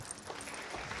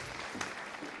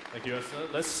Thank you, Esther.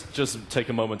 Let's just take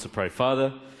a moment to pray.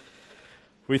 Father,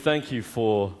 we thank you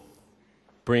for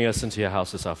bringing us into your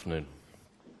house this afternoon.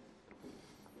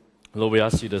 Lord, we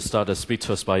ask you to start to speak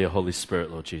to us by your Holy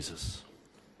Spirit, Lord Jesus.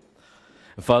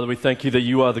 And Father, we thank you that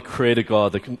you are the creator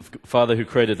God, the Father who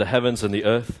created the heavens and the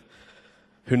earth,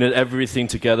 who knit everything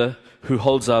together, who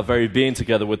holds our very being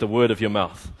together with the word of your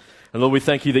mouth. And Lord, we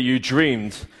thank you that you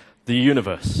dreamed the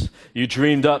universe. You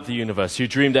dreamed up the universe. You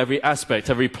dreamed every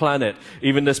aspect, every planet,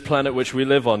 even this planet which we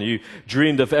live on. You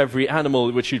dreamed of every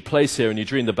animal which you'd place here, and you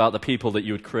dreamed about the people that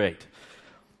you would create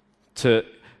to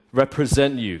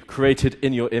represent you, created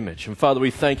in your image. And Father, we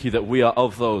thank you that we are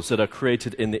of those that are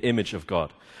created in the image of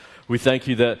God. We thank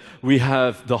you that we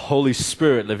have the Holy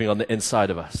Spirit living on the inside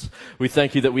of us. We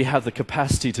thank you that we have the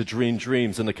capacity to dream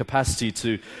dreams and the capacity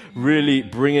to really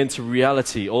bring into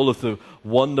reality all of the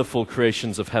wonderful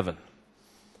creations of heaven.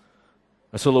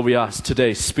 And so, Lord, we ask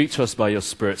today, speak to us by your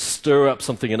Spirit, stir up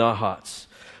something in our hearts,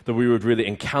 that we would really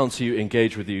encounter you,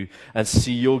 engage with you, and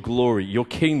see your glory, your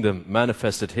kingdom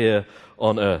manifested here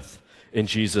on earth. In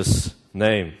Jesus'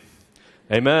 name.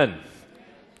 Amen.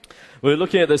 We're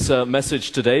looking at this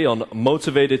message today on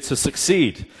motivated to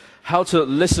succeed, how to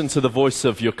listen to the voice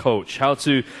of your coach, how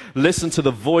to listen to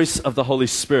the voice of the Holy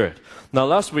Spirit. Now,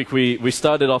 last week we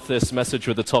started off this message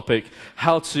with the topic,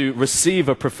 how to receive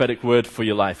a prophetic word for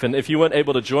your life. And if you weren't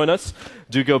able to join us,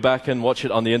 do go back and watch it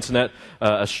on the internet,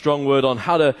 a strong word on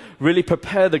how to really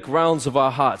prepare the grounds of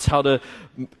our hearts, how to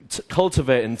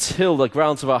cultivate and till the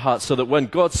grounds of our hearts so that when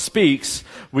God speaks,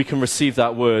 we can receive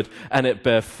that word and it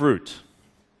bear fruit.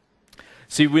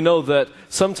 See, we know that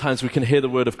sometimes we can hear the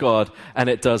word of God and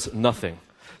it does nothing.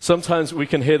 Sometimes we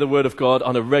can hear the word of God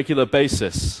on a regular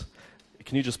basis.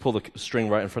 Can you just pull the string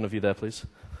right in front of you there, please?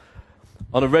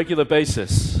 On a regular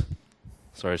basis,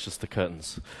 sorry, it's just the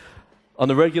curtains. On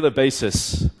a regular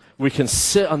basis, we can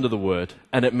sit under the word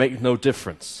and it makes no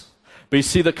difference. But you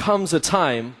see, there comes a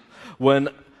time when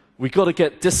we got to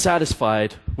get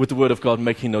dissatisfied with the Word of God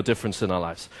making no difference in our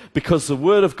lives. Because the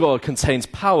Word of God contains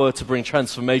power to bring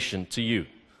transformation to you.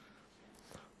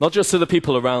 Not just to the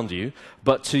people around you,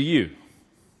 but to you.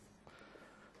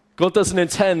 God doesn't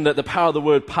intend that the power of the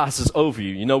Word passes over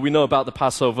you. You know, we know about the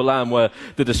Passover lamb where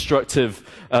the destructive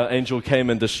angel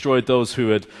came and destroyed those who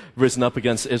had risen up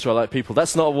against the Israelite people.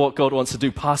 That's not what God wants to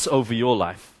do, pass over your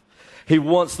life. He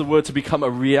wants the word to become a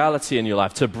reality in your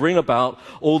life, to bring about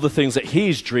all the things that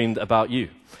he's dreamed about you.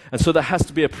 And so there has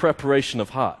to be a preparation of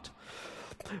heart.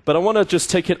 But I want to just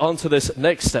take it on to this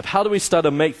next step. How do we start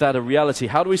to make that a reality?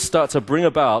 How do we start to bring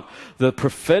about the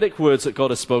prophetic words that God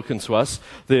has spoken to us,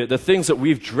 the things that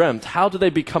we've dreamt? How do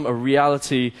they become a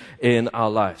reality in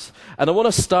our lives? And I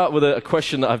want to start with a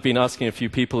question that I've been asking a few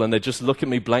people, and they just look at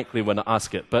me blankly when I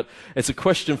ask it. But it's a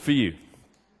question for you.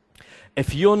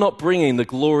 If you're not bringing the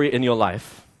glory in your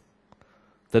life,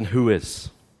 then who is?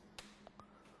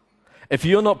 If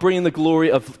you're not bringing the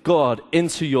glory of God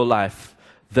into your life,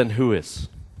 then who is?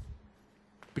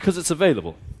 Because it's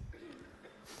available.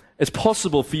 It's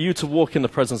possible for you to walk in the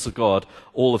presence of God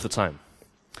all of the time.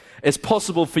 It's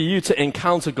possible for you to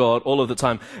encounter God all of the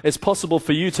time. It's possible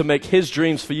for you to make His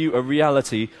dreams for you a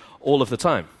reality all of the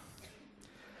time.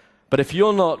 But if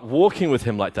you're not walking with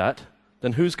Him like that,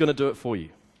 then who's going to do it for you?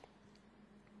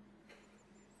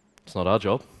 It's not our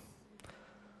job.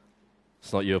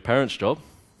 It's not your parents' job.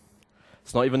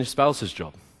 It's not even your spouse's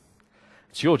job.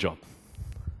 It's your job.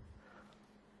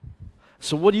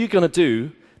 So what are you going to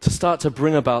do to start to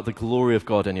bring about the glory of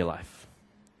God in your life?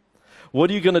 What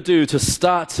are you going to do to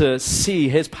start to see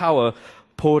His power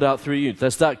poured out through you?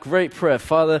 There's that great prayer,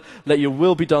 Father, let your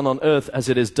will be done on earth as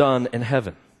it is done in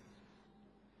heaven.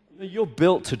 You're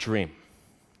built to dream.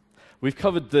 We've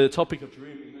covered the topic of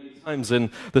dreaming times in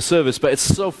the service, but it's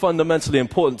so fundamentally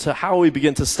important to how we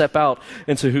begin to step out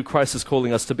into who Christ is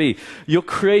calling us to be. You're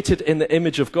created in the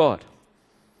image of God.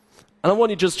 And I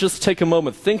want you to just take a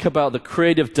moment, think about the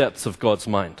creative depths of God's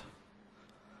mind.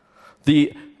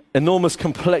 The enormous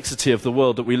complexity of the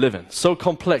world that we live in. So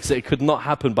complex that it could not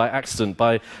happen by accident,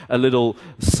 by a little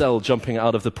cell jumping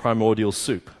out of the primordial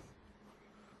soup.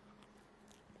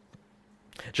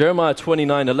 Jeremiah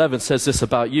 29:11 says this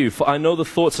about you, "For I know the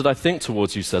thoughts that I think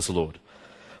towards you, says the Lord.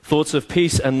 Thoughts of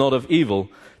peace and not of evil,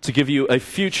 to give you a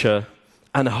future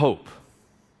and a hope."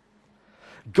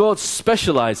 God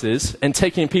specializes in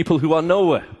taking people who are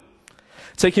nowhere,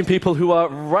 taking people who are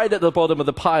right at the bottom of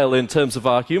the pile in terms of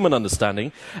our human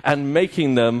understanding, and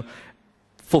making them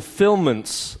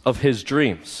fulfillments of His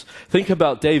dreams. Think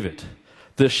about David,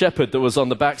 the shepherd that was on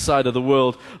the backside of the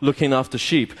world looking after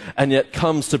sheep, and yet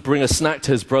comes to bring a snack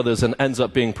to his brothers and ends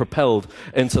up being propelled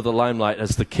into the limelight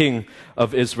as the king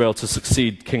of Israel to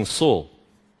succeed King Saul.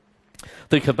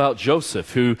 Think about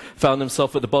Joseph, who found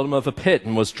himself at the bottom of a pit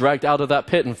and was dragged out of that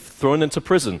pit and thrown into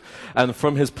prison. And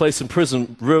from his place in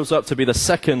prison, rose up to be the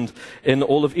second in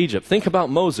all of Egypt. Think about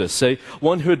Moses,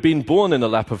 one who had been born in a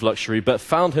lap of luxury, but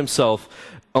found himself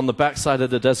on the backside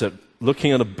of the desert,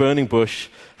 looking at a burning bush,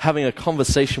 having a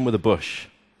conversation with a bush.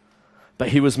 But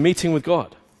he was meeting with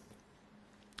God.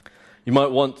 You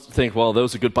might want to think, well,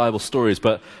 those are good Bible stories,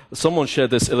 but someone shared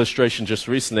this illustration just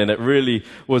recently, and it really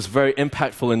was very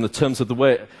impactful in the terms of the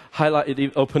way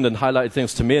it opened and highlighted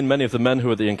things to me and many of the men who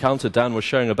were at the encounter. Dan was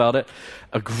sharing about it.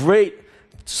 A great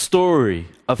story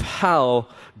of how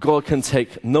God can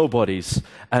take nobodies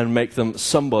and make them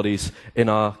somebodies in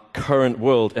our current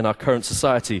world, in our current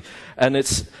society. And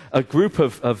it's a group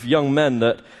of young men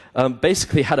that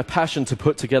basically had a passion to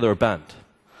put together a band.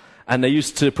 And they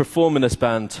used to perform in this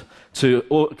band to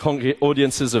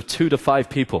audiences of 2 to 5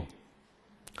 people.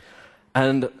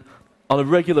 And on a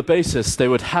regular basis, they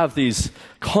would have these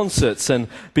concerts and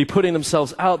be putting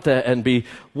themselves out there and be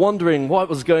wondering what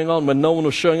was going on when no one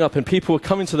was showing up. And people were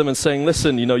coming to them and saying,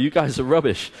 listen, you guys are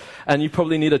rubbish. And you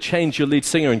probably need to change your lead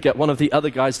singer and get one of the other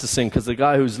guys to sing, because the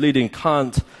guy who's leading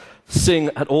can't sing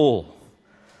at all.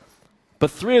 But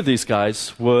 3 of these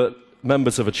guys were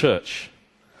members of a church.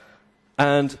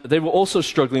 And they were also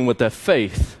struggling with their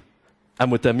faith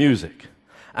and with their music,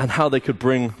 and how they could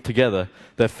bring together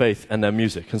their faith and their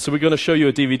music. And so we're going to show you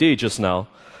a DVD just now,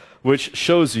 which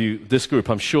shows you this group.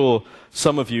 I'm sure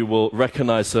some of you will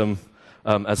recognize them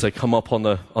as they come up on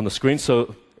the screen.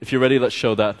 So if you're ready, let's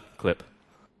show that clip.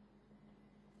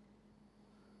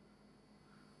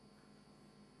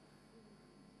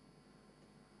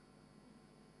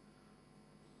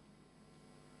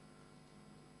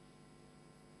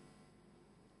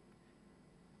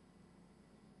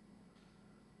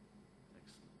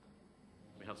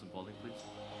 Have some volume, please.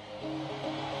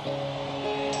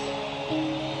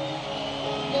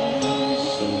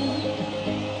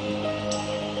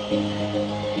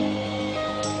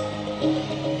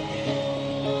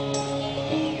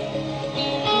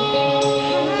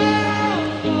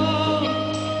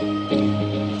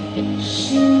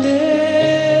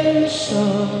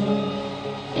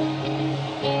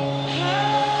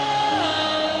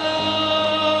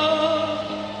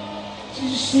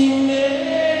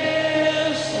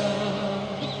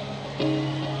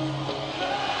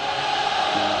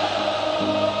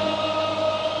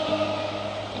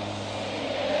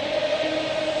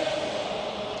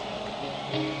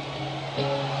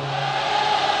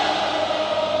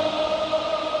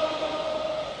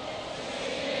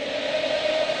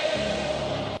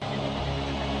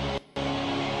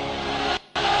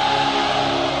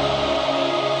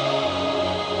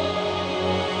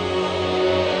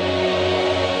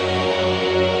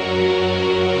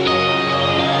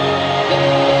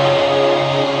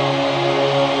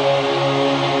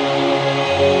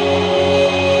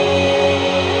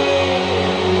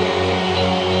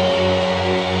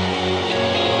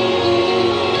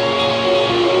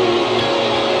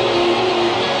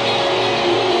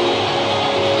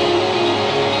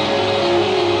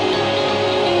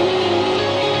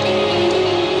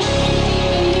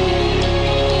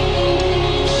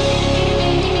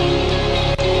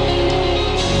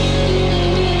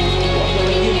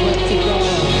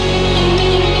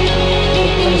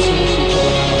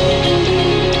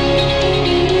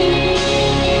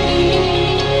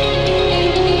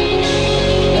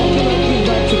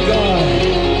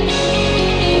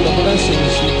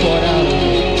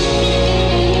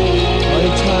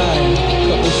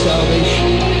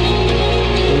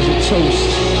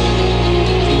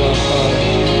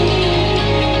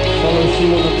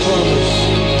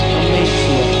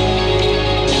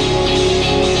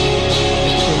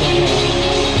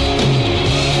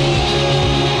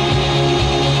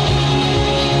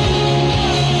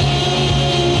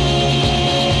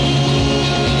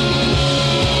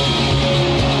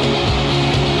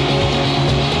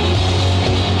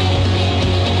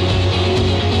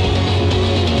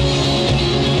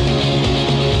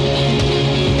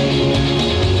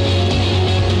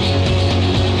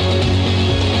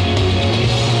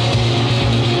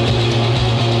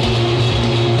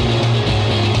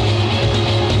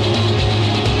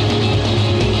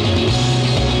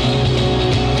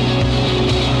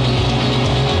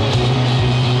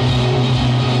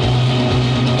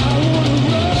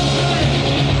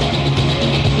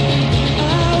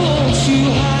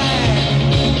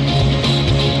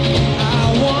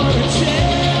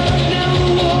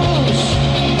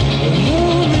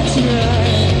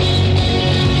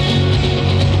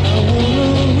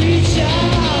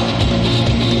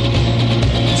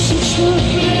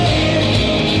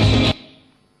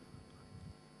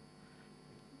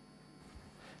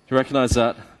 You recognize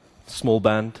that small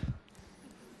band?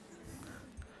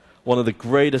 One of the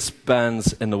greatest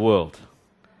bands in the world.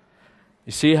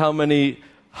 You see how many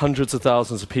hundreds of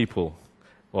thousands of people,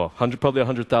 well, probably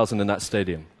 100,000 in that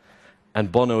stadium,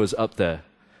 and Bono is up there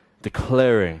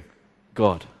declaring,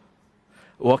 God,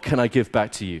 what can I give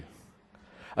back to you?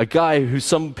 A guy who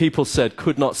some people said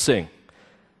could not sing,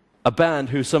 a band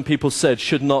who some people said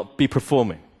should not be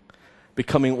performing,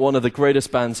 becoming one of the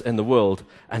greatest bands in the world,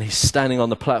 and he's standing on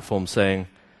the platform saying,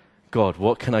 God,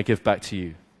 what can I give back to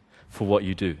you for what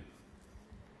you do?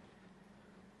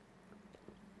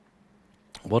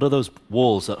 What are those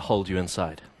walls that hold you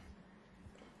inside?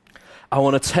 I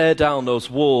want to tear down those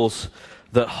walls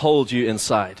that hold you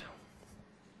inside.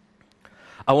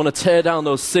 I want to tear down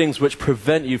those things which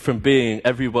prevent you from being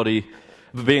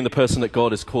the person that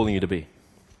God is calling you to be.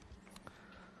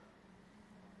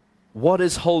 What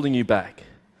is holding you back?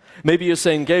 Maybe you're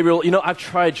saying, Gabriel, I've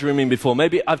tried dreaming before.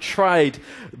 Maybe I've tried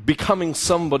becoming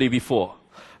somebody before,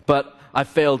 but I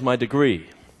failed my degree.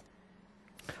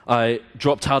 I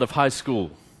dropped out of high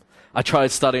school. I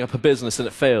tried starting up a business and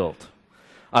it failed.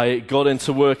 I got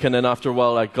into work and then after a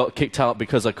while I got kicked out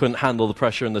because I couldn't handle the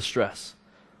pressure and the stress.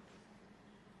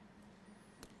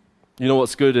 You know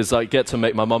what's good is I get to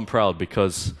make my mum proud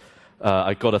because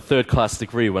I got a third-class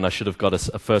degree when I should have got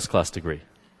a first-class degree.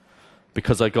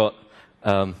 Because I got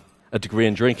a degree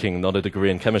in drinking, not a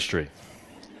degree in chemistry.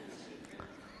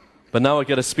 But now I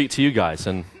get to speak to you guys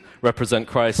and represent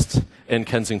Christ in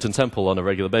Kensington Temple on a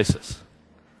regular basis.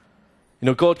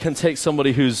 God can take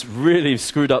somebody who's really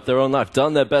screwed up their own life,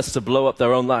 done their best to blow up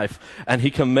their own life, and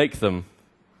he can make them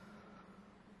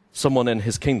someone in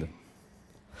his kingdom.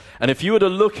 And if you were to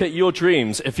look at your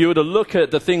dreams, if you were to look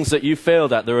at the things that you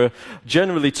failed at, there are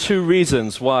generally two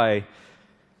reasons why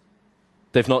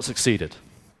they've not succeeded.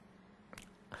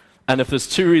 And if there's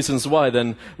two reasons why,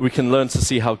 then we can learn to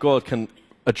see how God can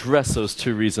address those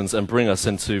two reasons and bring us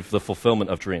into the fulfillment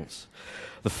of dreams.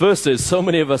 The first is, so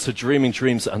many of us are dreaming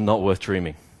dreams that are not worth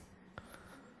dreaming.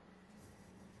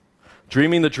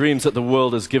 Dreaming the dreams that the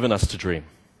world has given us to dream.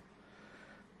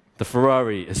 The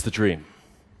Ferrari is the dream.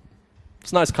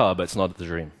 It's a nice car, but it's not the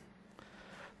dream.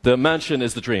 The mansion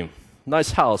is the dream.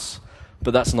 Nice house,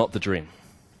 but that's not the dream.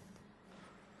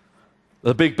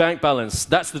 The big bank balance,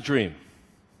 that's the dream.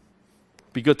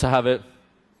 Be good to have it,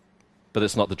 but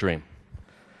it's not the dream.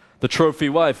 The trophy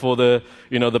wife or the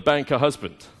banker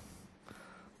husband.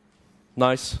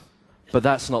 Nice, but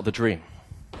that's not the dream.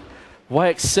 Why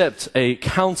accept a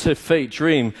counterfeit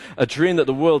dream, a dream that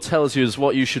the world tells you is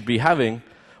what you should be having,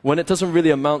 when it doesn't really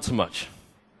amount to much?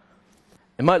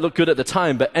 It might look good at the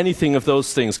time, but anything of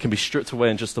those things can be stripped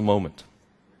away in just a moment.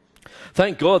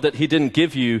 Thank God that he didn't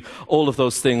give you all of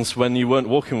those things when you weren't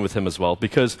walking with him as well,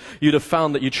 because you'd have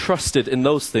found that you trusted in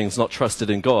those things, not trusted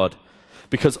in God.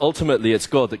 Because ultimately it's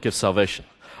God that gives salvation.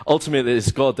 Ultimately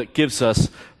it's God that gives us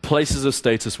places of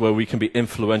status where we can be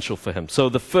influential for him. So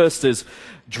the first is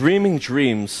dreaming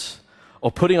dreams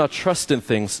or putting our trust in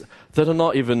things that are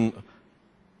not even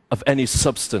of any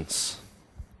substance.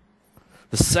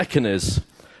 The second is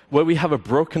where we have a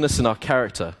brokenness in our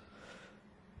character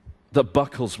that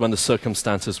buckles when the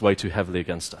circumstances weigh too heavily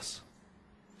against us.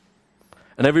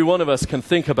 And every one of us can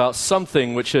think about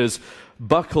something which is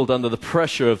buckled under the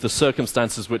pressure of the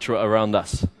circumstances which are around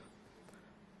us.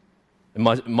 In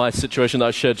my situation that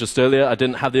I shared just earlier, I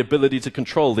didn't have the ability to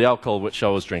control the alcohol which I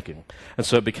was drinking, and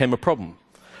so it became a problem.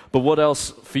 But what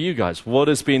else for you guys? What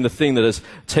has been the thing that has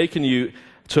taken you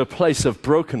to a place of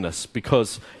brokenness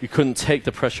because you couldn't take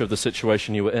the pressure of the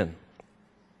situation you were in?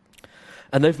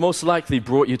 And they've most likely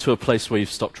brought you to a place where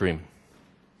you've stopped dreaming.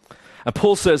 And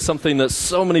Paul says something that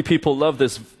so many people love,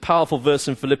 this powerful verse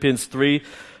in Philippians 3,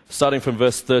 starting from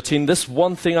verse 13. This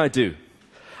one thing I do,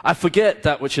 I forget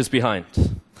that which is behind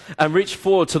and reach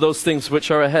forward to those things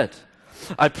which are ahead.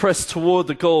 I press toward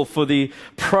the goal for the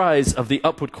prize of the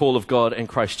upward call of God in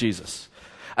Christ Jesus.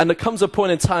 And there comes a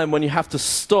point in time when you have to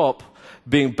stop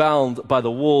being bound by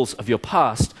the walls of your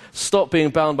past, stop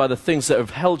being bound by the things that have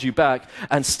held you back,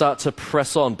 and start to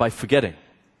press on by forgetting.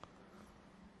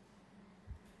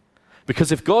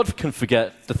 Because if God can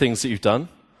forget the things that you've done,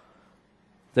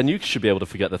 then you should be able to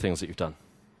forget the things that you've done.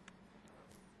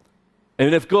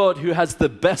 And if God, who has the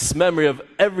best memory of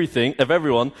everything, of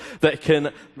everyone, that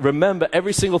can remember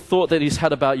every single thought that he's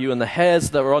had about you and the hairs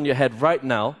that are on your head right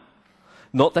now,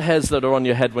 not the hairs that are on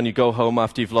your head when you go home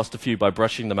after you've lost a few by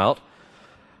brushing them out,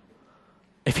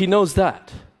 if he knows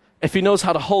that, if he knows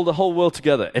how to hold the whole world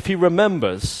together, if he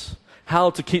remembers how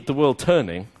to keep the world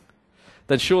turning,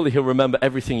 then surely he'll remember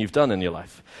everything you've done in your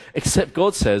life. Except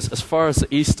God says, as far as the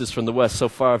east is from the west, so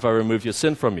far have I removed your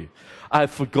sin from you. I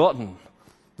have forgotten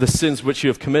the sins which you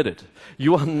have committed.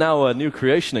 You are now a new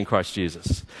creation in Christ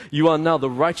Jesus. You are now the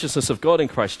righteousness of God in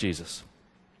Christ Jesus.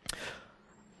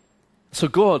 So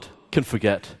God can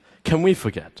forget. Can we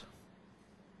forget?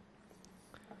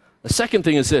 The second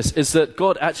thing is this, is that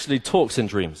God actually talks in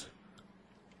dreams.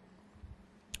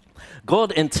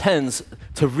 God intends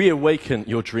to reawaken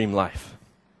your dream life.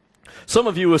 Some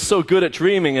of you are so good at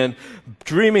dreaming and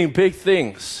dreaming big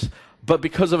things, but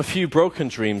because of a few broken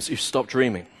dreams, you've stopped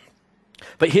dreaming.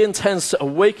 But He intends to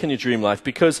awaken your dream life,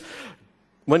 because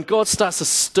when God starts to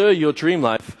stir your dream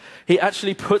life, He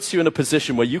actually puts you in a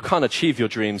position where you can't achieve your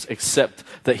dreams except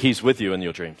that He's with you in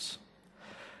your dreams.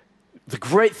 The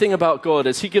great thing about God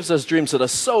is He gives us dreams that are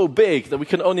so big that we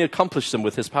can only accomplish them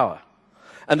with His power.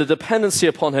 And the dependency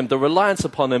upon Him, the reliance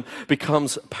upon Him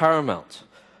becomes paramount.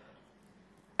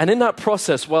 And in that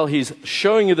process, while He's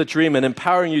showing you the dream and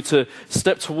empowering you to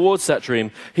step towards that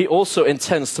dream, He also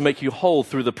intends to make you whole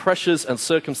through the pressures and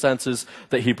circumstances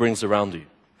that He brings around you.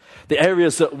 The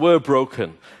areas that were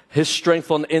broken, His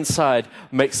strength on the inside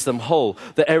makes them whole.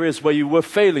 The areas where you were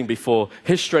failing before,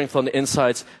 His strength on the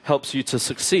inside helps you to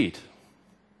succeed.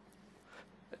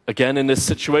 Again, in this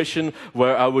situation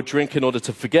where I would drink in order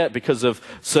to forget because of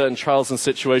certain trials and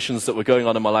situations that were going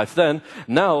on in my life then,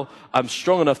 now I'm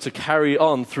strong enough to carry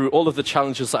on through all of the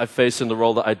challenges that I face in the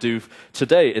role that I do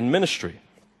today in ministry.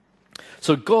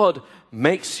 So God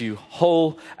makes you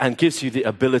whole and gives you the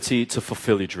ability to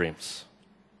fulfill your dreams.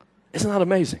 Isn't that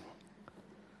amazing?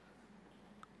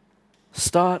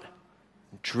 Start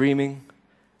dreaming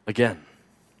again.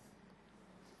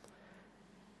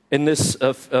 In this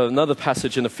another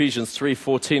passage in Ephesians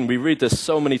 3:14, we read this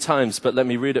so many times, but let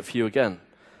me read it for you again.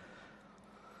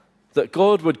 That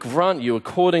God would grant you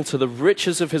according to the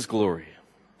riches of His glory.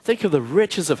 Think of the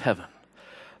riches of heaven.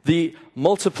 The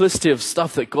multiplicity of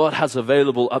stuff that God has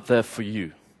available up there for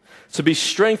you. To be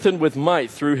strengthened with might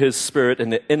through His Spirit in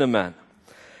the inner man.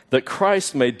 That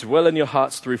Christ may dwell in your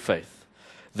hearts through faith.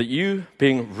 That you,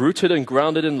 being rooted and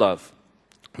grounded in love,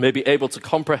 may be able to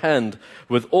comprehend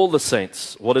with all the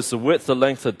saints what is the width, the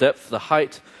length, the depth, the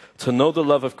height, to know the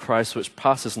love of Christ which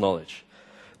passes knowledge,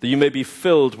 that you may be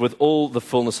filled with all the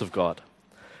fullness of God.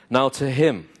 Now to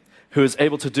Him who is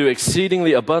able to do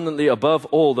exceedingly abundantly above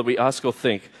all that we ask or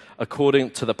think,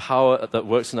 according to the power that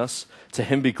works in us, to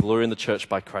Him be glory in the church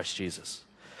by Christ Jesus.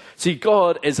 See,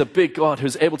 God is a big God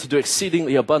who's able to do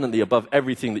exceedingly abundantly above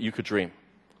everything that you could dream.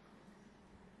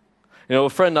 You know, a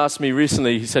friend asked me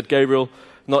recently, he said, Gabriel,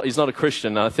 he's not a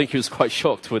Christian, and I think he was quite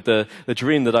shocked with the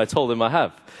dream that I told him I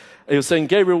have. He was saying,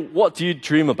 Gabriel, what do you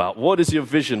dream about? What is your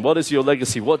vision? What is your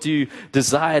legacy? What do you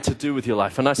desire to do with your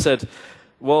life? And I said,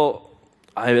 well,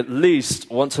 I at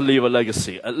least want to leave a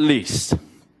legacy, at least,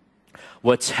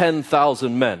 where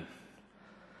 10,000 men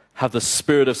have the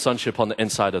spirit of sonship on the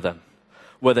inside of them,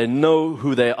 where they know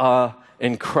who they are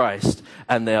in Christ,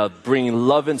 and they are bringing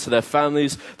love into their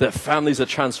families are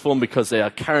transformed because they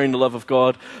are carrying the love of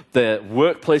God, their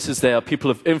workplaces, they are people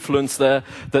of influence there,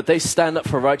 that they stand up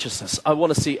for righteousness. I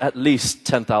want to see at least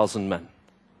 10,000 men.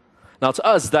 Now to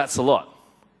us, that's a lot.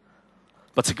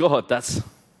 But to God, that's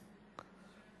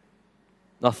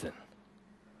nothing.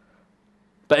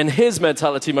 But in his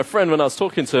mentality, my friend, when I was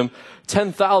talking to him,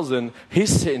 10,000,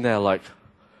 he's sitting there like,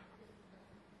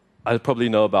 I probably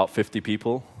know about 50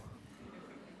 people.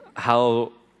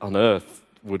 How on earth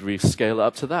would we scale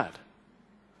up to that?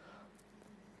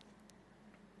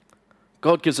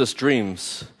 God gives us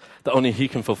dreams that only He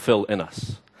can fulfill in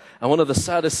us. And one of the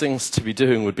saddest things to be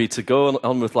doing would be to go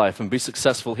on with life and be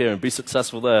successful here and be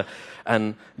successful there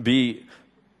and be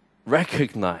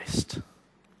recognized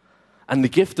and the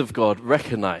gift of God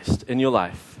recognized in your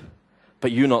life,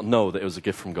 but you not know that it was a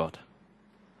gift from God.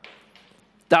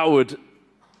 That would,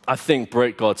 I think,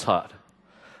 break God's heart.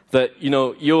 That,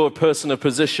 you're a person of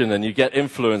position and you get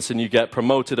influence and you get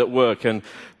promoted at work and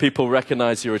people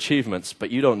recognize your achievements, but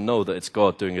you don't know that it's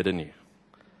God doing it in you.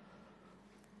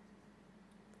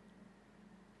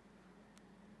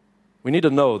 We need to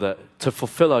know that to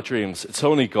fulfill our dreams, it's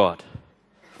only God.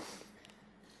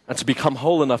 And to become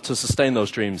whole enough to sustain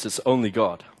those dreams, it's only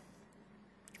God.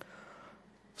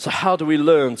 So how do we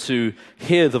learn to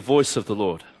hear the voice of the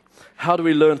Lord? How do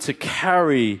we learn to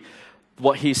carry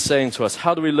what He's saying to us?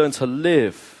 How do we learn to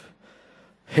live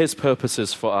His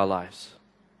purposes for our lives?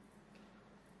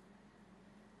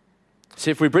 See,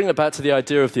 if we bring it back to the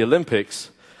idea of the Olympics,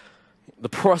 the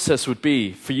process would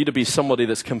be for you to be somebody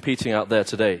that's competing out there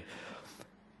today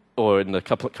or in the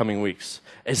couple of coming weeks,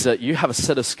 is that you have a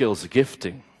set of skills, a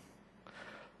gifting,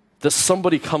 that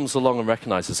somebody comes along and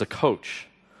recognizes, a coach,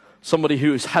 somebody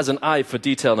who has an eye for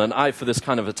detail and an eye for this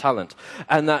kind of a talent,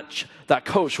 and that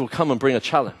coach will come and bring a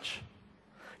challenge.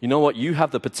 You know what? You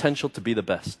have the potential to be the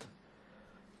best.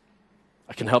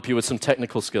 I can help you with some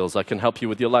technical skills. I can help you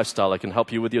with your lifestyle. I can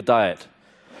help you with your diet.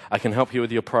 I can help you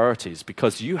with your priorities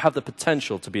because you have the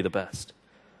potential to be the best.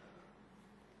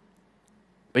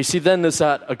 But you see, then there's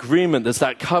that agreement, there's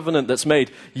that covenant that's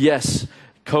made. Yes,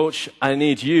 coach, I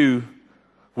need you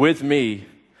with me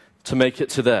to make it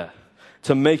to there,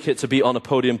 to make it to be on a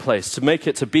podium place, to make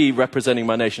it to be representing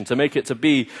my nation, to make it to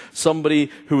be somebody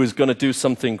who is going to do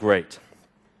something great.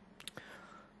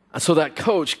 And so that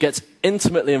coach gets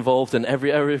intimately involved in every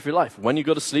area of your life. When you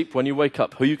go to sleep, when you wake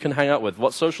up, who you can hang out with,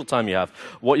 what social time you have,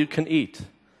 what you can eat.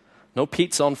 No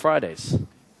pizza on Fridays.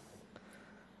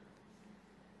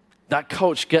 That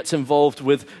coach gets involved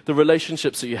with the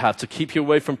relationships that you have to keep you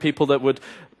away from people that would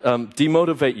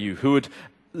demotivate you, who would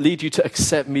lead you to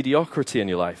accept mediocrity in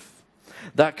your life.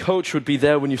 That coach would be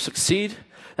there when you succeed.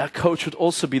 That coach would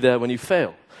also be there when you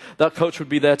fail. That coach would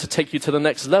be there to take you to the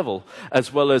next level,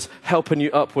 as well as helping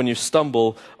you up when you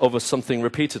stumble over something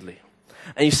repeatedly.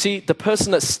 And you see, the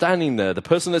person that's standing there, the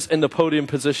person that's in the podium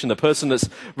position, the person that's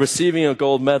receiving a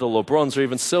gold medal or bronze or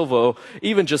even silver, or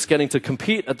even just getting to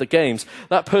compete at the games,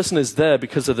 that person is there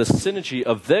because of the synergy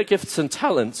of their gifts and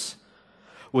talents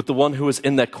with the one who is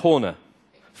in their corner,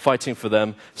 fighting for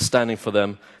them, standing for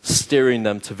them, steering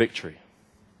them to victory.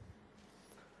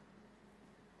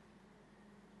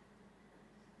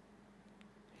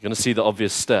 You're going to see the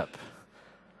obvious step.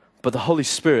 But the Holy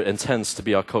Spirit intends to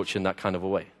be our coach in that kind of a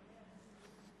way.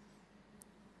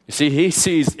 You see, He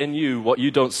sees in you what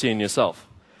you don't see in yourself.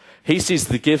 He sees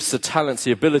the gifts, the talents,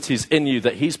 the abilities in you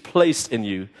that He's placed in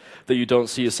you that you don't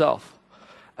see yourself.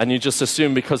 And you just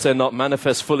assume because they're not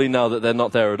manifest fully now that they're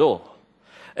not there at all.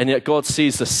 And yet God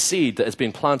sees the seed that has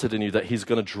been planted in you that He's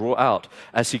going to draw out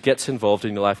as He gets involved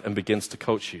in your life and begins to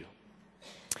coach you.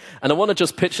 And I want to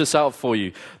just pitch this out for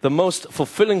you. The most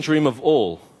fulfilling dream of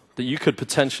all that you could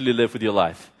potentially live with your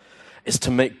life is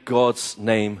to make God's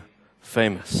name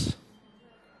famous.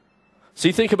 So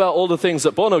you think about all the things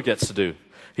that Bono gets to do.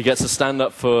 He gets to stand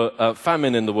up for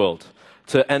famine in the world,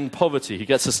 to end poverty. He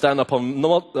gets to stand up on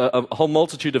a whole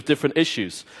multitude of different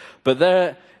issues. But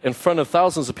there, in front of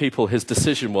thousands of people, his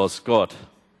decision was, God,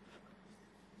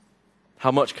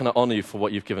 how much can I honor you for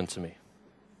what you've given to me?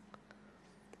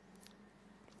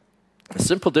 The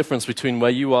simple difference between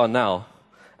where you are now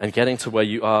and getting to where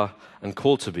you are and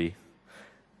called to be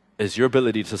is your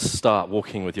ability to start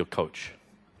walking with your coach,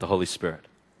 the Holy Spirit.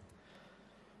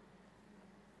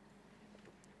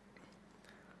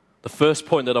 The first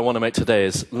point that I want to make today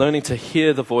is learning to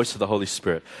hear the voice of the Holy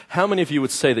Spirit. How many of you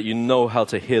would say that you know how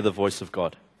to hear the voice of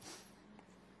God?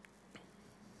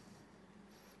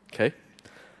 Okay.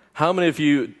 How many of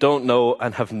you don't know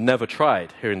and have never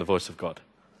tried hearing the voice of God?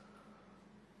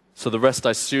 So the rest,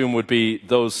 I assume, would be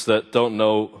those that don't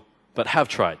know but have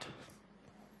tried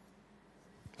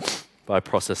by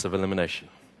process of elimination.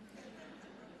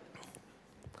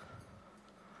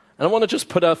 And I want to just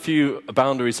put a few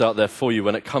boundaries out there for you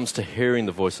when it comes to hearing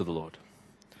the voice of the Lord.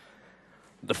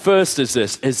 The first is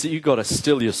this, is that you've got to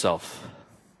still yourself.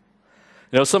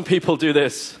 You know, some people do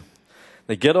this.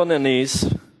 They get on their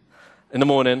knees in the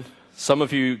morning. Some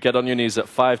of you get on your knees at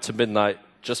 5 to midnight,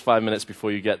 just 5 minutes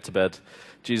before you get to bed.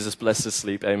 Jesus bless his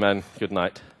sleep. Amen. Good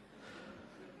night.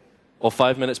 Or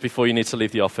 5 minutes before you need to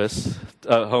leave the office,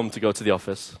 home to go to the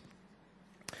office.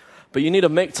 But you need to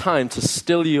make time to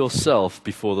still yourself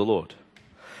before the Lord.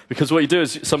 Because what you do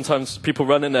is sometimes people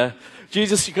run in there,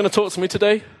 Jesus, you're going to talk to me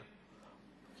today?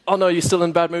 Oh no, you're still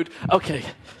in a bad mood? Okay.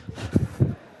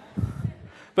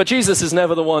 But Jesus is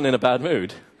never the one in a bad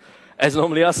mood. It's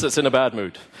normally us that's in a bad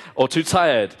mood, or too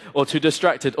tired, or too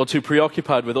distracted, or too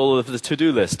preoccupied with all of the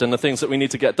to-do list and the things that we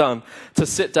need to get done to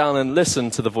sit down and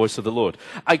listen to the voice of the Lord.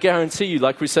 I guarantee you,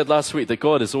 like we said last week, that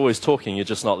God is always talking, you're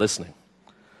just not listening.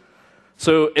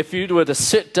 So if you were to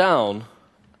sit down,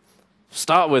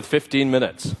 start with 15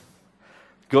 minutes,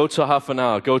 go to half an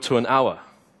hour, go to an hour.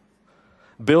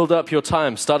 Build up your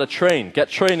time, start get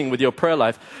training with your prayer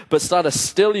life, but start to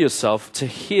still yourself to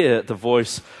hear the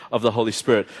voice of the Holy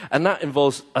Spirit. And that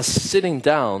involves us sitting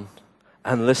down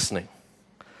and listening.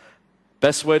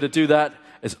 Best way to do that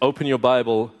is open your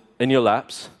Bible in your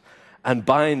laps and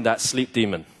bind that sleep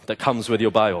demon that comes with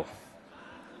your Bible.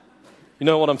 You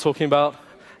know what I'm talking about?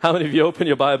 How many of you open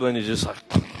your Bible and you're just like...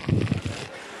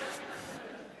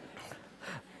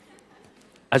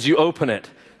 As you open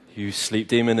it, you sleep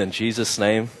demon, in Jesus'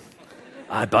 name,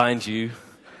 I bind you.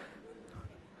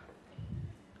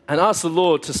 And ask the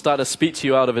Lord to start to speak to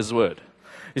you out of His Word.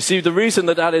 You see, the reason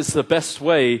that is the best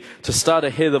way to start to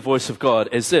hear the voice of God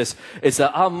is this, is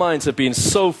that our minds have been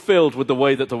so filled with the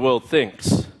way that the world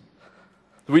thinks.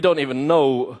 We don't even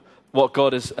know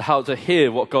how to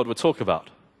hear what God would talk about.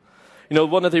 You know,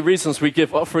 one of the reasons we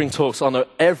give offering talks on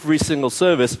every single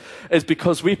service is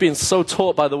because we've been so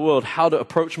taught by the world how to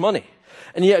approach money.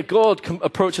 And yet God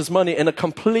approaches money in a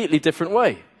completely different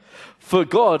way. For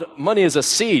God, money is a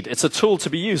seed. It's a tool to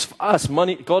be used. For us,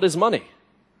 God is money.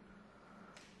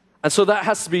 And so that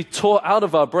has to be taught out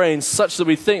of our brains such that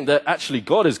we think that actually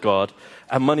God is God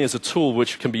and money is a tool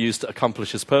which can be used to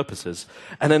accomplish His purposes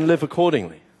and then live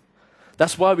accordingly.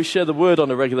 That's why we share the word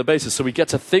on a regular basis, so we get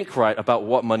to think right about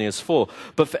what money is for.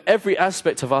 But for every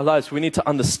aspect of our lives, we need to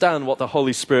understand what the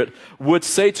Holy Spirit would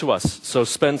say to us. So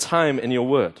spend time in your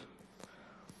word.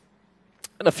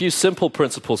 And a few simple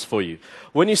principles for you.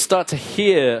 When you start to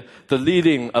hear the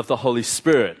leading of the Holy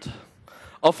Spirit,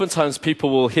 oftentimes people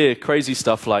will hear crazy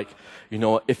stuff like, you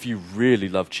know what, if you really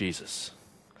love Jesus,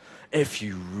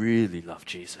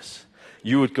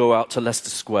 you would go out to Leicester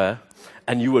Square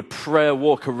and you would prayer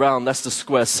walk around Leicester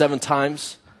Square 7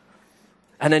 times.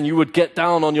 And then you would get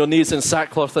down on your knees in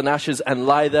sackcloth and ashes and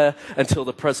lie there until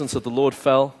the presence of the Lord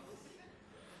fell.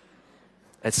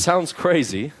 It sounds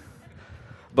crazy,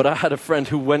 but I had a friend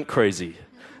who went crazy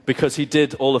because he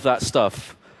did all of that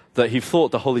stuff that he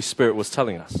thought the Holy Spirit was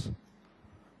telling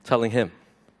him.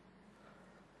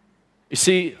 You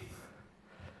see,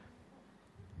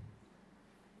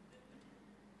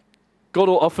 God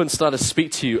will often start to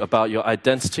speak to you about your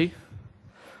identity,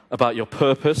 about your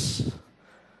purpose,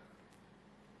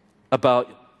 about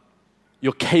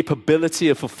your capability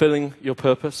of fulfilling your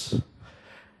purpose.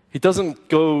 He doesn't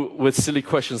go with silly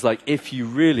questions like, if you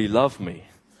really love me,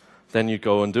 then you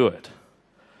go and do it.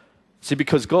 See,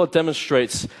 because God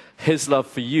demonstrates His love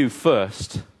for you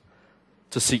first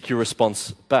to seek your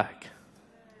response back.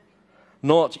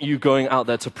 Not you going out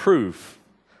there to prove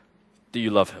that you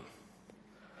love Him.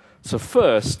 So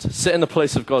first, sit in the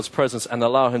place of God's presence and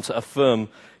allow Him to affirm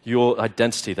your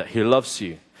identity, that He loves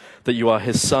you, that you are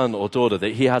His son or daughter,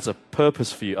 that He has a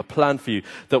purpose for you, a plan for you,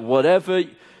 that whatever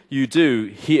you do,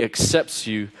 He accepts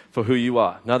you for who you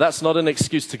are. Now, that's not an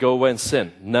excuse to go away and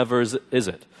sin. Never is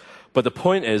it. But the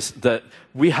point is that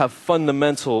we have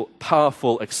fundamental,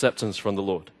 powerful acceptance from the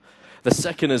Lord. The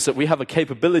second is that we have a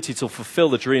capability to fulfill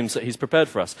the dreams that He's prepared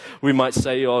for us. We might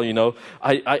say, oh, you know,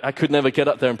 I could never get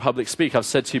up there and public speak. I've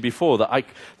said to you before that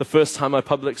the first time I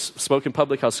spoke in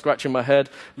public, I was scratching my head,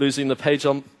 losing the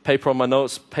paper on my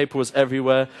notes. Paper was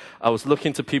everywhere. I was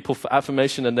looking to people for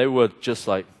affirmation, and they were just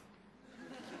like...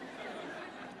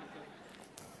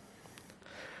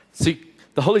 See,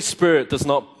 the Holy Spirit does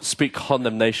not speak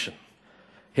condemnation.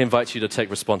 He invites you to take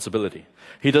responsibility.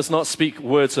 He does not speak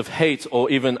words of hate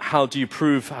or even how do you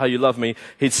prove how you love me.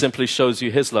 He simply shows you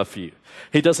His love for you.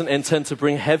 He doesn't intend to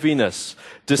bring heaviness,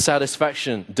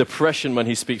 dissatisfaction, depression when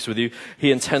He speaks with you.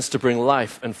 He intends to bring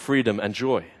life and freedom and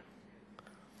joy.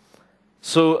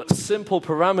 So simple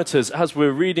parameters as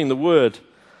we're reading the Word.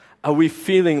 Are we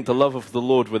feeling the love of the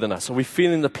Lord within us? Are we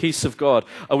feeling the peace of God?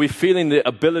 Are we feeling the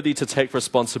ability to take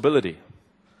responsibility?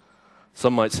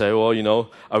 Some might say, well, you know,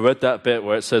 I read that bit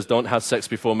where it says don't have sex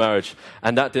before marriage,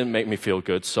 and that didn't make me feel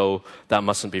good, so that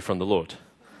mustn't be from the Lord.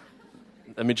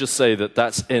 Let me just say that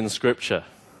that's in Scripture.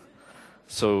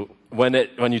 So when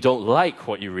you don't like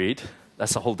what you read,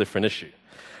 that's a whole different issue.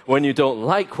 When you don't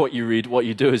like what you read, what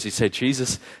you do is you say,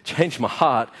 Jesus, change my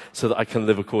heart so that I can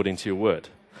live according to your word.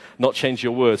 Not change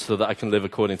your word so that I can live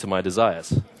according to my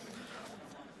desires.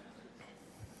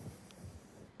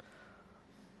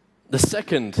 The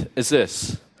second is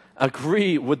this: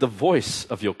 agree with the voice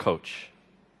of your coach.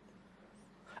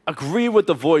 Agree with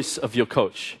the voice of your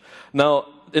coach. Now,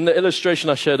 in the illustration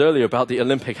I shared earlier about the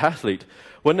Olympic athlete,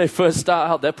 when they first start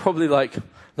out, they're probably like,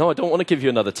 no, I don't want to give you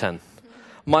another 10.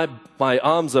 My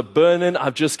arms are burning.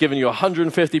 I've just given you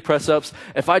 150 press-ups.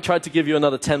 If I tried to give you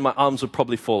another 10, my arms would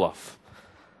probably fall off.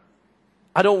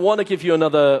 I don't want to give you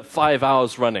another 5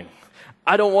 hours running.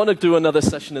 I don't want to do another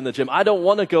session in the gym. I don't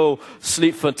want to go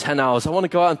sleep for 10 hours. I want to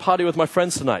go out and party with my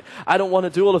friends tonight. I don't want to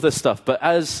do all of this stuff. But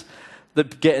as they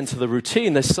get into the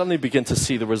routine, they suddenly begin to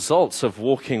see the results of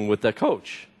walking with their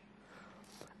coach.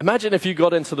 Imagine if you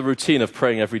got into the routine of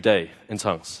praying every day in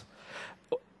tongues,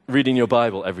 reading your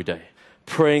Bible every day,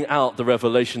 praying out the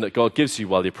revelation that God gives you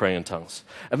while you're praying in tongues.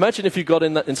 Imagine if you got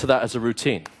into that as a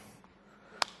routine.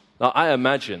 Now, I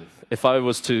imagine if I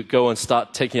was to go and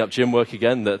start taking up gym work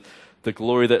again, that the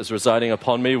glory that is residing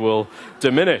upon me will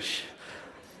diminish.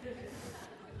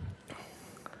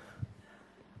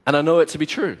 And I know it to be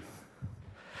true.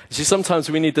 You see, sometimes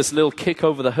we need this little kick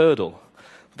over the hurdle,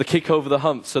 the kick over the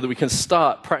hump, so that we can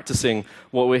start practicing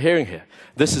what we're hearing here.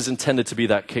 This is intended to be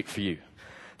that kick for you.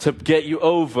 to get you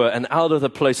over and out of the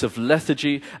place of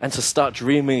lethargy and to start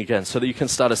dreaming again so that you can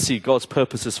start to see God's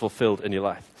purposes fulfilled in your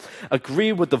life.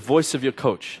 Agree with the voice of your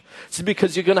coach. See,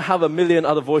 because you're going to have a million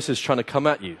other voices trying to come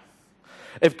at you.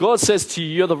 If God says to you,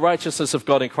 you're the righteousness of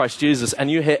God in Christ Jesus, and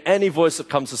you hear any voice that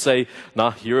comes to say,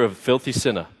 nah, you're a filthy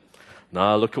sinner.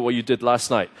 Nah, look at what you did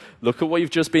last night. Look at what you've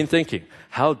just been thinking.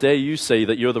 How dare you say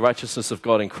that you're the righteousness of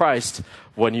God in Christ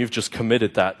when you've just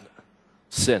committed that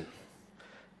sin?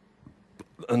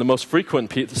 And the most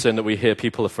frequent sin that we hear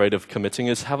people afraid of committing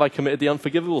is, have I committed the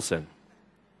unforgivable sin?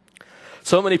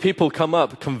 So many people come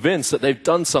up convinced that they've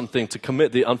done something to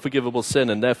commit the unforgivable sin,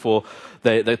 and therefore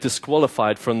they're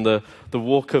disqualified from the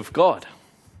walk of God.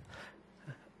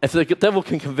 If the devil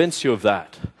can convince you of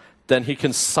that, then he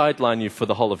can sideline you for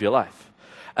the whole of your life.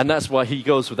 And that's why he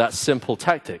goes with that simple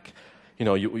tactic. You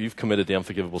know, you've committed the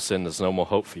unforgivable sin, there's no more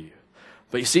hope for you.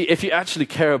 But you see, if you actually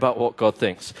care about what God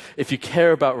thinks, if you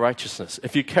care about righteousness,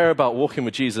 if you care about walking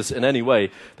with Jesus in any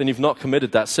way, then you've not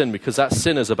committed that sin, because that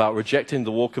sin is about rejecting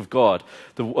the walk of God,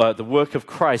 the work of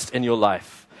Christ in your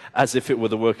life, as if it were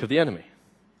the work of the enemy.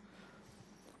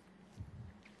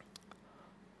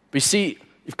 But you see,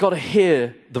 you've got to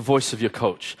hear the voice of your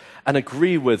coach and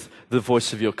agree with the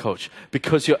voice of your coach,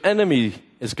 because your enemy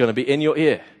is going to be in your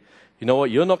ear. You know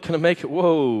what? You're not going to make it.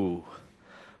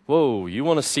 Whoa, you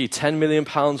want to see 10 million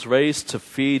pounds raised to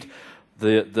feed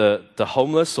the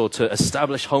homeless, or to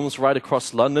establish homes right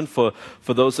across London for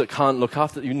those that can't look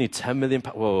after? You need 10 million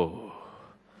pounds. Whoa.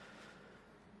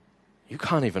 You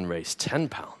can't even raise 10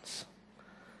 pounds.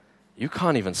 You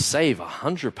can't even save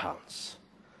 100 pounds.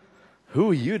 Who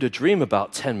are you to dream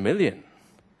about 10 million?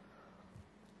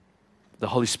 The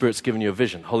Holy Spirit's given you a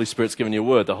vision. Holy Spirit's given you a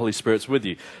word. The Holy Spirit's with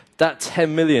you. That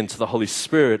 10 million to the Holy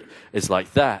Spirit is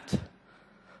like that.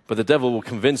 But the devil will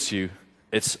convince you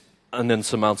it's an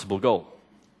insurmountable goal.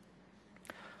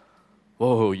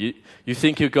 Whoa, you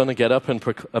think you're going to get up and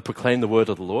proclaim the word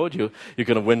of the Lord? You're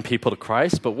going to win people to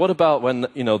Christ? But what about when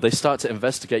they start to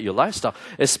investigate your lifestyle?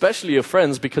 Especially your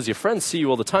friends, because your friends see you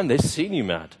all the time. They've seen you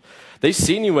mad. They've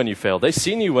seen you when you fail. They've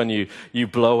seen you when you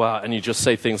blow out and you just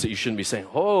say things that you shouldn't be saying.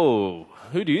 Oh,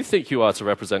 who do you think you are to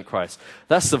represent Christ?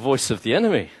 That's the voice of the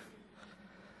enemy.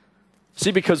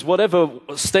 See, because whatever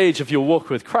stage of your walk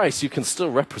with Christ, you can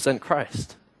still represent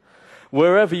Christ.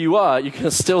 Wherever you are, you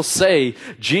can still say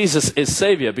Jesus is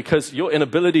Savior, because your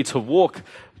inability to walk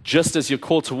just as you're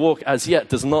called to walk as yet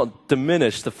does not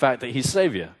diminish the fact that He's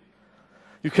Savior.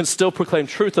 You can still proclaim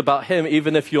truth about Him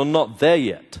even if you're not there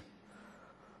yet.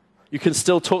 You can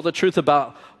still talk the truth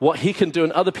about what He can do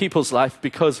in other people's life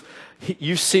because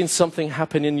you've seen something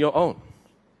happen in your own.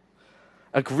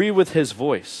 Agree with His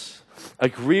voice.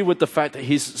 Agree with the fact that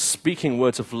He's speaking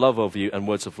words of love over you and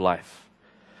words of life.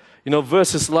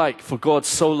 Verses like, for God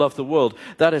so loved the world,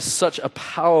 that is such a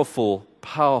powerful,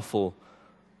 powerful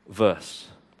verse.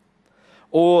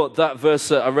 Or that verse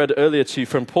that I read earlier to you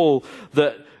from Paul,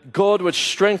 that God would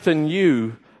strengthen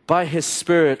you by His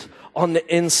Spirit on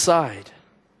the inside.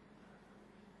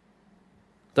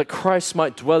 That Christ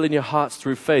might dwell in your hearts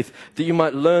through faith, that you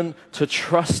might learn to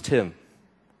trust Him.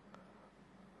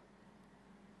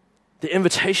 The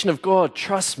invitation of God,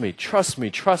 trust me, trust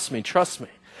me, trust me, trust me.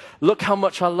 Look how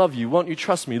much I love you, won't you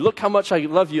trust me? Look how much I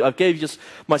love you, I gave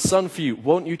my son for you,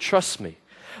 won't you trust me?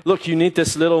 Look, you need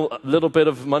this little bit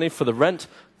of money for the rent?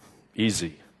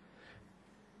 Easy.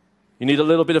 You need a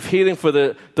little bit of healing for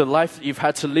the life that you've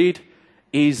had to lead?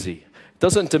 Easy.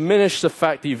 Doesn't diminish the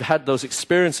fact that you've had those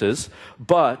experiences,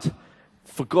 but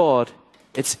for God,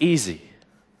 it's easy.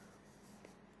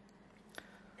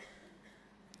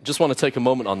 Just want to take a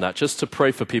moment on that, just to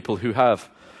pray for people who have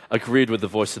agreed with the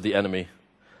voice of the enemy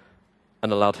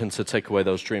and allowed him to take away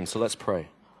those dreams. So let's pray.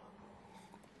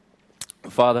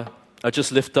 Father, I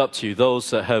just lift up to you those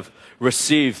that have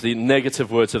received the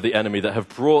negative words of the enemy, that have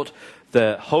brought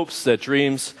their hopes, their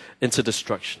dreams into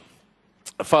destruction.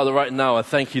 Father, right now, I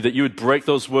thank you that you would break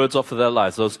those words off of their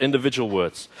lives, those individual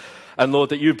words. And Lord,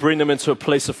 that you'd bring them into a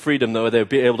place of freedom where they'll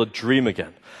be able to dream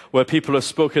again. Where people have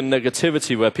spoken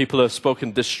negativity, where people have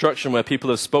spoken destruction, where people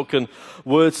have spoken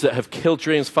words that have killed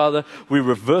dreams. Father, we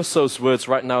reverse those words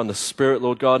right now in the Spirit,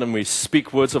 Lord God, and we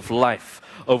speak words of life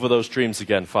over those dreams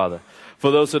again, Father. For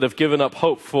those that have given up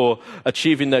hope for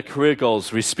achieving their career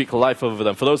goals, we speak life over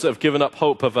them. For those that have given up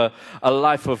hope of a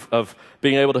life of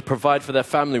being able to provide for their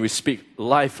family, we speak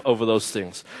life over those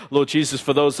things. Lord Jesus,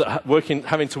 for those that are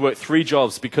having to work 3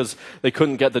 jobs because they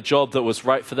couldn't get the job that was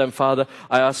right for them, Father,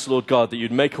 I ask, Lord God, that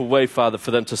you'd make a way, Father, for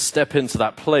them to step into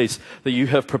that place that you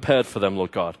have prepared for them,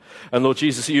 Lord God. And Lord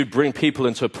Jesus, that you'd bring people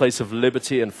into a place of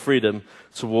liberty and freedom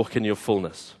to walk in your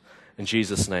fullness. In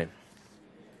Jesus' name.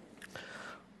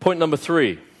 Point number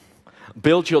 3,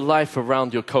 Build your life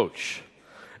around your coach.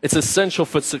 It's essential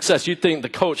for success. You think the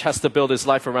coach has to build his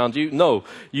life around you? No,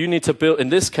 you need to build, in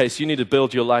this case, you need to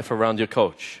build your life around your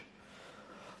coach.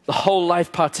 The whole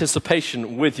life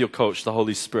participation with your coach, the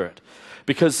Holy Spirit.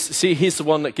 Because, see, he's the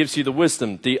one that gives you the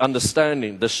wisdom, the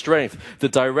understanding, the strength, the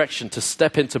direction to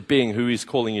step into being who he's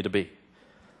calling you to be.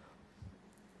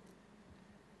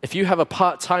 If you have a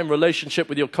part-time relationship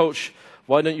with your coach,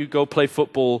 why don't you go play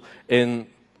football in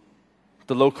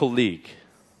the local league?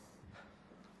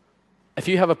 If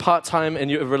you have a part-time in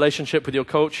your relationship with your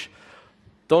coach,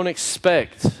 don't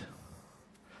expect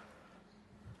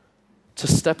to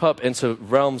step up into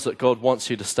realms that God wants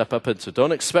you to step up into.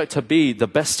 Don't expect to be the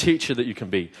best teacher that you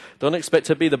can be. Don't expect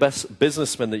to be the best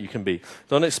businessman that you can be.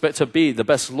 Don't expect to be the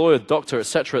best lawyer, doctor,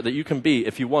 etc. that you can be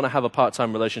if you want to have a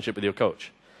part-time relationship with your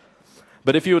coach.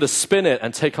 But if you were to spin it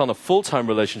and take on a full-time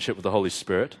relationship with the Holy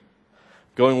Spirit,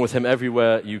 going with him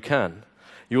everywhere you can,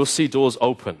 you will see doors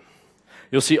open.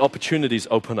 You'll see opportunities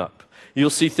open up. You'll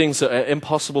see things that are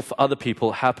impossible for other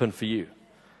people happen for you.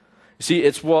 You see,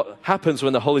 it's what happens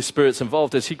when the Holy Spirit's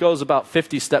involved is he goes about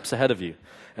 50 steps ahead of you.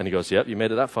 And he goes, yep, you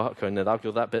made it that far. Okay, now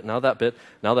go that bit, now that bit,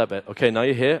 now that bit. Okay, now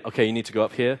you're here. Okay, you need to go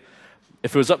up here.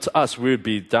 If it was up to us, we would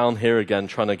be down here again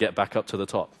trying to get back up to the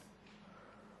top.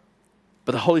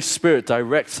 But the Holy Spirit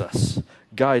directs us,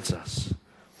 guides us.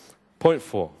 Point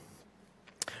 4.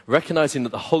 Recognizing that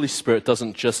the Holy Spirit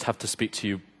doesn't just have to speak to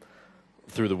you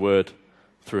through the Word,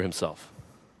 through himself.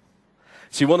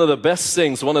 See, one of the best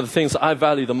things, one of the things that I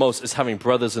value the most is having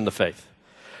brothers in the faith.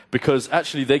 Because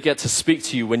actually they get to speak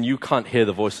to you when you can't hear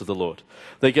the voice of the Lord.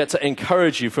 They get to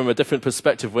encourage you from a different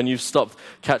perspective when you've stopped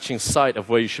catching sight of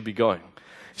where you should be going.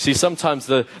 See, sometimes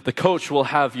the coach will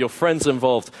have your friends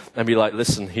involved and be like,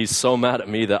 listen, he's so mad at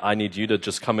me that I need you to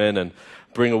just come in and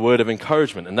bring a word of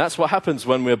encouragement. And that's what happens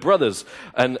when we're brothers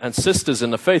and sisters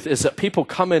in the faith, is that people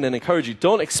come in and encourage you.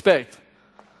 Don't expect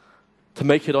to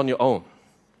make it on your own.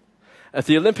 If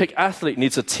the Olympic athlete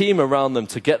needs a team around them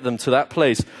to get them to that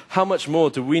place, how much more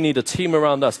do we need a team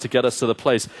around us to get us to the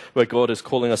place where God is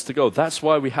calling us to go? That's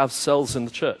why we have cells in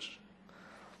the church.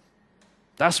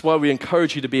 That's why we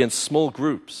encourage you to be in small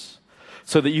groups,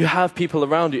 so that you have people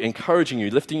around you encouraging you,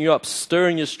 lifting you up,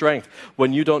 stirring your strength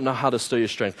when you don't know how to stir your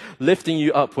strength, lifting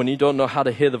you up when you don't know how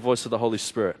to hear the voice of the Holy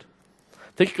Spirit.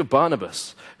 Think of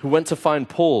Barnabas, who went to find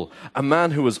Paul, a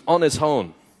man who was on his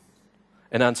own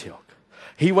in Antioch.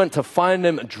 He went to find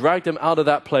him, dragged him out of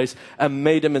that place, and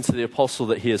made him into the apostle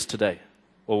that he is today,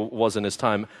 or was in his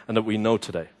time, and that we know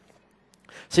today.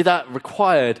 See, that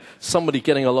required somebody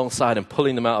getting alongside and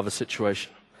pulling them out of a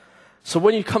situation. So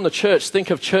when you come to church, think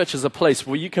of church as a place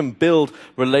where you can build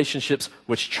relationships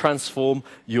which transform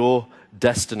your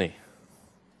destiny.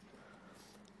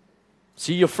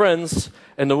 See, your friends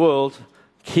in the world,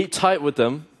 keep tight with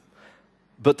them,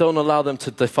 but don't allow them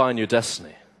to define your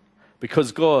destiny.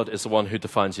 Because God is the one who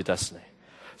defines your destiny.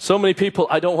 So many people,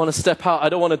 I don't want to step out. I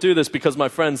don't want to do this because my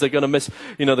friends, they're going to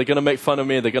they're going to make fun of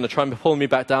me. They're going to try and pull me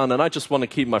back down. And I just want to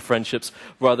keep my friendships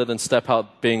rather than step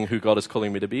out being who God is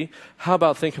calling me to be. How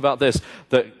about think about this,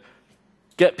 that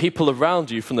get people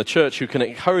around you from the church who can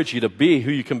encourage you to be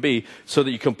who you can be so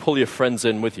that you can pull your friends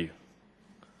in with you.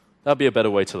 That'd be a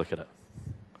better way to look at it.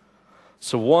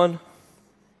 So 1,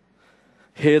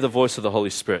 hear the voice of the Holy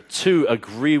Spirit. 2,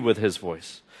 agree with his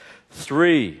voice.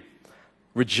 3,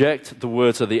 reject the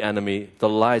words of the enemy, the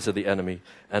lies of the enemy.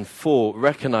 And 4,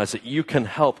 recognize that you can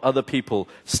help other people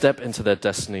step into their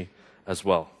destiny as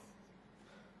well,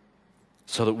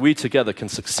 so that we together can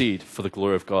succeed for the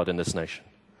glory of God in this nation.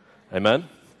 Amen?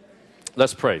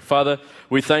 Let's pray. Father,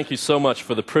 we thank you so much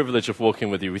for the privilege of walking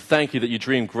with you. We thank you that you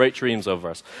dream great dreams over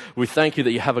us. We thank you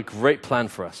that you have a great plan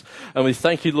for us. And we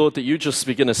thank you, Lord, that you just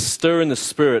begin to stir in the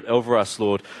Spirit over us,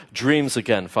 Lord, dreams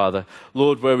again, Father.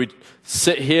 Lord, where we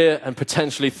sit here and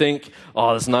potentially think,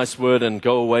 oh, that's a nice word, and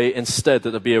go away. Instead,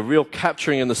 that there be a real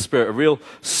capturing in the Spirit, a real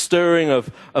stirring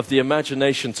of the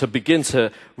imagination to begin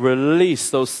to release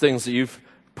those things that you've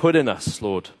put in us,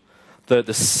 Lord.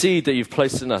 The seed that you've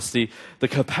placed in us, the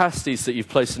capacities that you've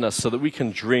placed in us, so that we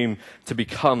can dream to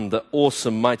become the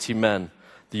awesome, mighty men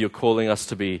that you're calling us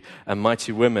to be, and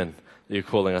mighty women that you're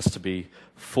calling us to be,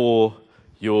 for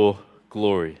your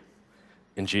glory.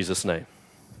 In Jesus' name.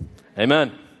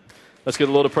 Amen. Let's give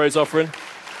the Lord a praise offering.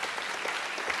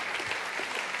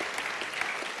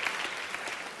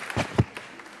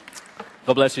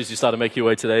 God bless you as you start to make your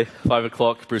way today. 5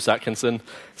 o'clock, Bruce Atkinson.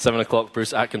 7 o'clock,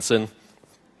 Bruce Atkinson.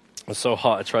 It was so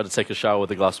hot, I tried to take a shower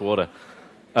with a glass of water.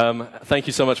 Thank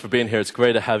you so much for being here. It's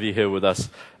great to have you here with us.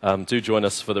 Do join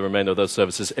us for the remainder of those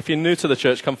services. If you're new to the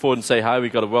church, come forward and say hi.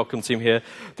 We've got a welcome team here.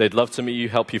 They'd love to meet you,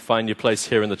 help you find your place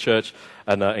here in the church,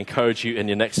 and encourage you in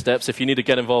your next steps. If you need to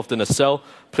get involved in a cell,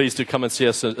 please do come and see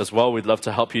us as well. We'd love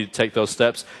to help you take those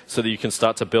steps so that you can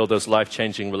start to build those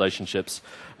life-changing relationships.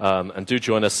 And do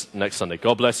join us next Sunday.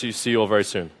 God bless you. See you all very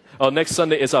soon. Oh, next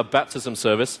Sunday is our baptism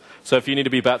service. So if you need to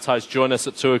be baptized, join us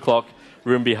at 2 o'clock.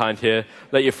 Room behind here.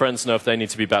 Let your friends know if they need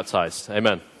to be baptized.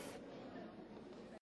 Amen.